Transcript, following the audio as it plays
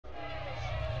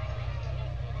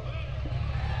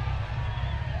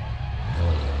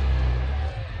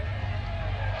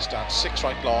Starts 6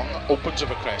 right long, opens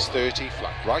over crest 30,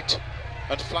 flat right,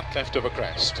 and flat left over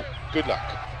crest. Good luck.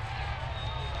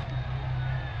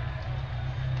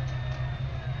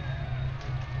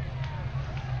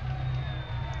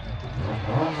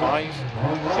 Five,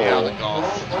 Yeah, the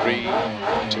golf. 3,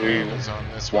 2, On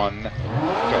this 1, go.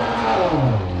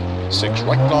 6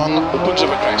 right long, opens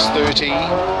over crest 30,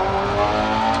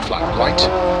 flat right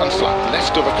and flat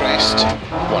left over crest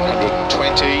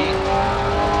 120.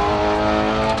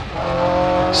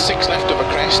 6 left over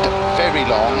crest, very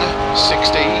long,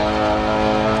 60.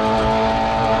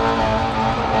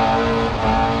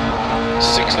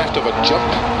 6 left over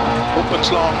jump, opens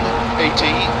long,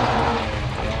 80.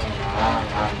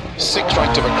 6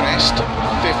 right over crest,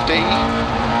 50.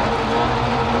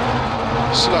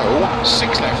 Slow,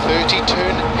 6 left, 30,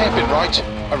 turn, hairpin right,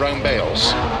 around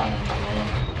Bales.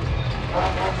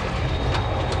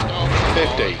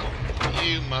 50.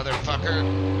 You motherfucker.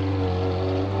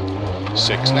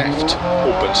 6 left,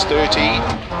 opens 30.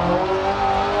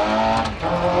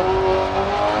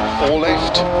 4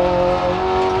 left,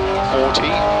 40.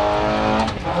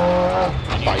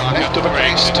 5 left of a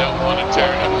crest,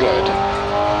 100.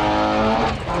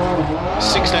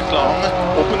 6 left long,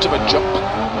 opens of a jump,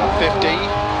 50.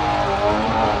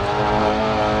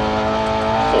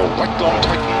 4 right long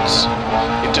tightens,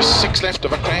 into 6 left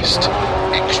of a crest,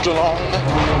 extra long,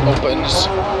 opens,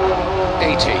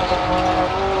 80.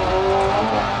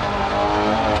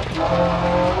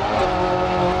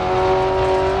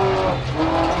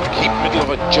 Keep middle of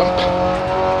a jump,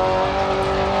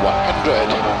 100.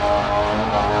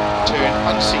 Turn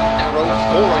unseen narrow,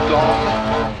 4 right long,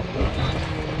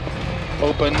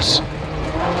 opens,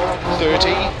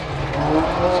 30.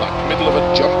 Flat middle of a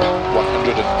jump,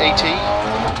 180.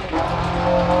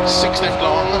 6 left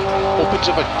long, opens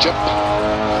of a jump,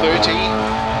 30.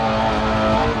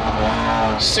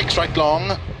 6 right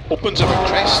long, opens over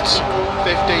crests,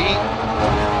 50.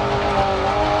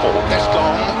 4 left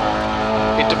long,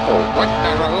 into 4 right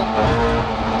narrow.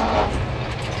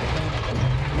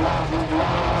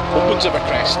 Opens over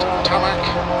crest, tarmac.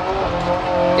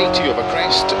 80 over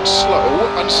crest, slow,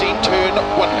 unseen turn,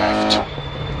 1 left.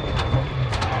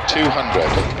 200.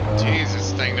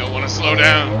 Jesus, thing don't want to slow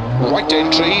down. Right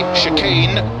entry,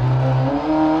 chicane.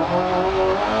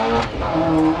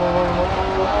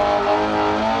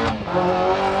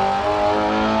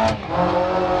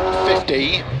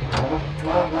 50.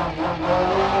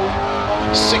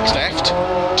 6 left,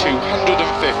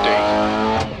 250.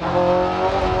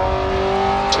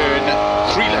 Turn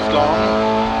 3 left long,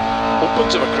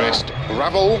 opens of a crest,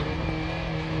 gravel.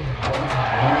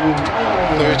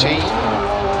 30.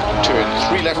 Turn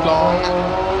 3 left long,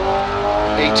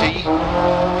 80.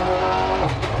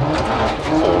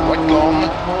 4 right long,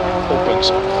 opens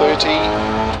 30.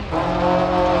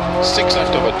 6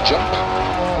 left of a jump,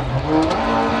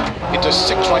 into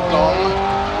 6 right long.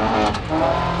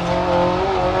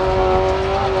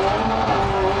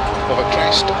 Of a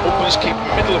crest, opens, keep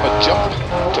middle of a jump,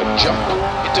 to jump,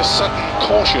 into sudden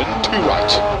caution, 2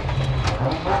 right.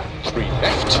 3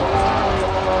 left,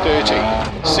 30,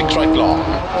 6 right long,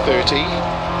 30.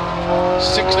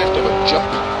 6 left of a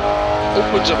jump,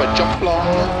 opens of a jump long.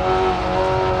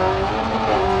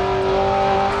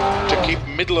 To keep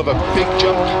middle of a big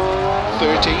jump,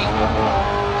 30.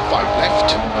 5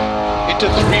 left, into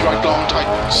 3 right long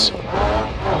tightens.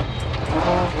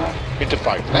 Into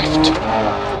 5 left,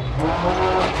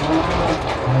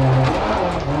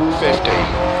 50.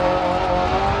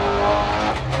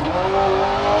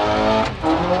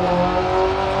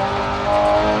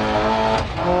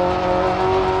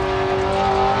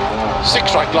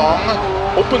 6 right long,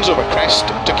 opens over crest,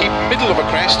 to keep middle of a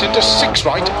crest, into 6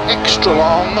 right, extra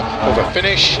long, over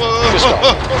finish, to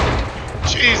stop.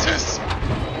 Jesus.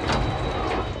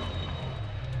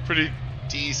 Pretty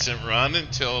decent run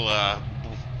until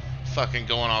fucking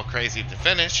going all crazy at the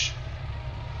finish.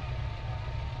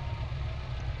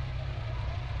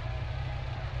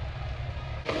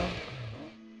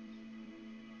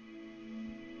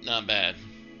 Not bad.